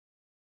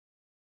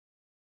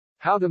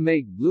How to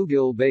make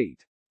bluegill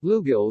bait.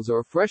 Bluegills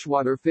are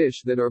freshwater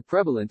fish that are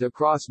prevalent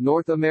across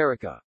North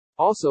America.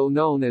 Also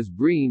known as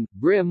bream,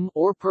 brim,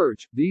 or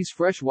perch, these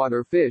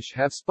freshwater fish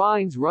have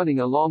spines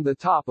running along the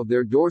top of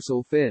their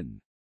dorsal fin.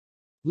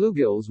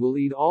 Bluegills will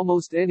eat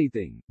almost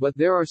anything, but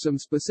there are some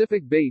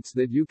specific baits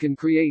that you can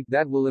create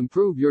that will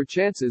improve your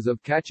chances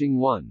of catching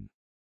one.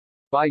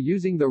 By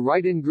using the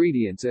right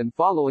ingredients and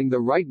following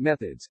the right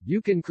methods, you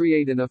can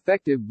create an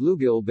effective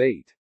bluegill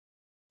bait.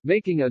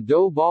 Making a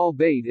dough ball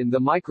bait in the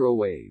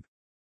microwave.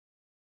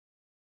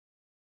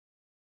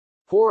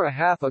 Pour a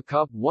half a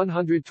cup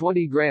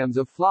 120 grams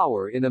of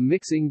flour in a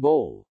mixing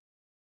bowl.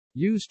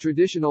 Use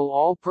traditional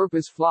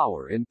all-purpose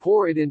flour and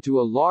pour it into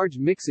a large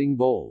mixing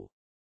bowl.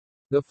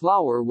 The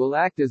flour will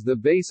act as the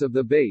base of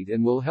the bait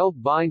and will help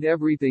bind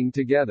everything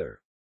together.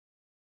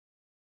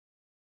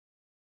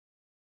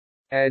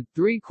 Add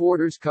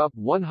 3/4 cup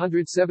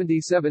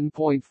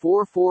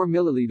 177.44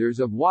 milliliters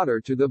of water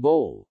to the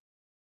bowl.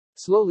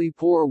 Slowly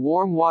pour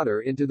warm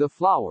water into the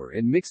flour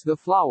and mix the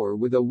flour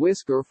with a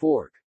whisk or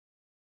fork.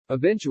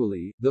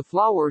 Eventually, the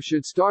flour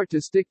should start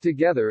to stick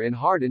together and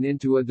harden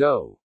into a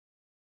dough.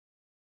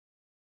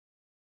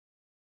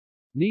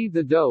 Knead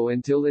the dough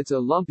until it's a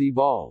lumpy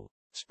ball.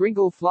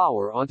 Sprinkle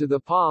flour onto the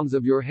palms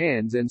of your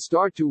hands and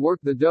start to work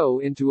the dough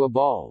into a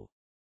ball.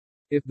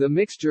 If the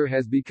mixture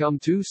has become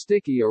too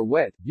sticky or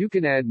wet, you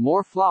can add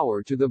more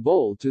flour to the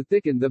bowl to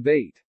thicken the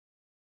bait.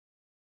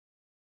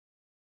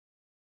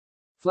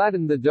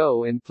 Flatten the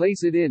dough and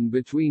place it in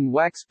between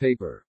wax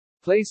paper.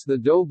 Place the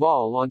dough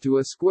ball onto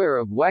a square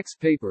of wax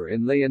paper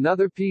and lay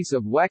another piece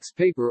of wax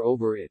paper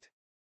over it.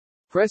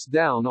 Press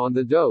down on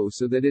the dough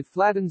so that it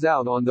flattens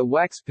out on the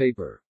wax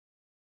paper.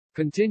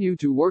 Continue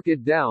to work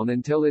it down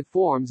until it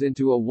forms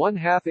into a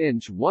 1/2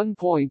 inch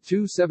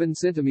 1.27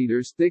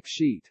 centimeters thick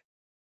sheet.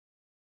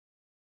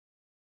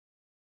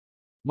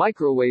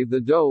 Microwave the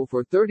dough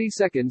for 30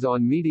 seconds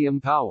on medium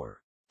power.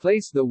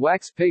 Place the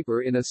wax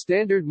paper in a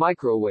standard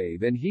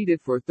microwave and heat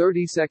it for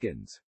 30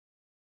 seconds.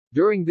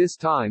 During this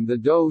time the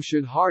dough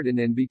should harden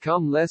and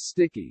become less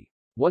sticky.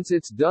 Once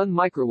it's done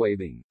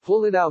microwaving,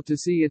 pull it out to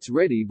see it's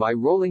ready by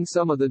rolling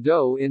some of the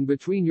dough in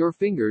between your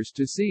fingers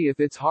to see if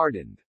it's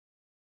hardened.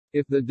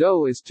 If the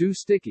dough is too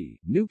sticky,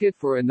 nuke it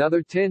for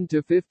another 10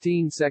 to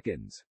 15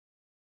 seconds.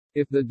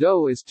 If the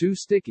dough is too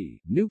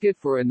sticky, nuke it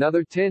for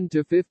another 10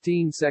 to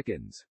 15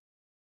 seconds.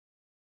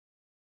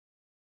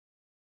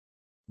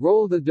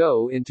 Roll the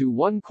dough into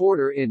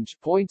 1/4 inch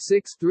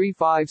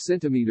 (0.635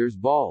 centimeters)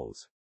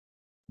 balls.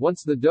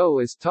 Once the dough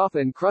is tough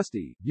and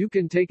crusty, you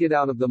can take it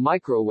out of the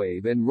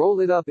microwave and roll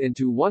it up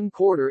into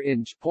 1/4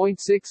 inch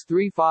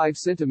 (0.635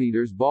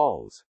 centimeters)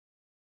 balls.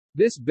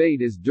 This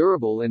bait is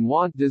durable and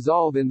won't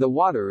dissolve in the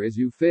water as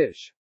you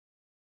fish.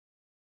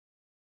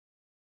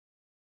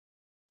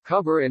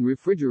 Cover and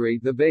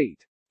refrigerate the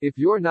bait. If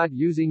you're not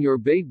using your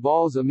bait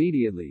balls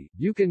immediately,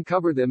 you can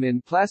cover them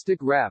in plastic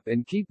wrap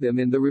and keep them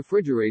in the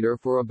refrigerator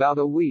for about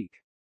a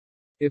week.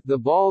 If the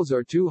balls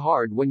are too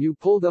hard when you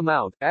pull them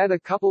out, add a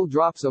couple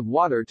drops of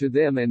water to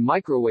them and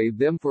microwave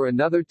them for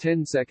another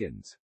 10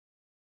 seconds.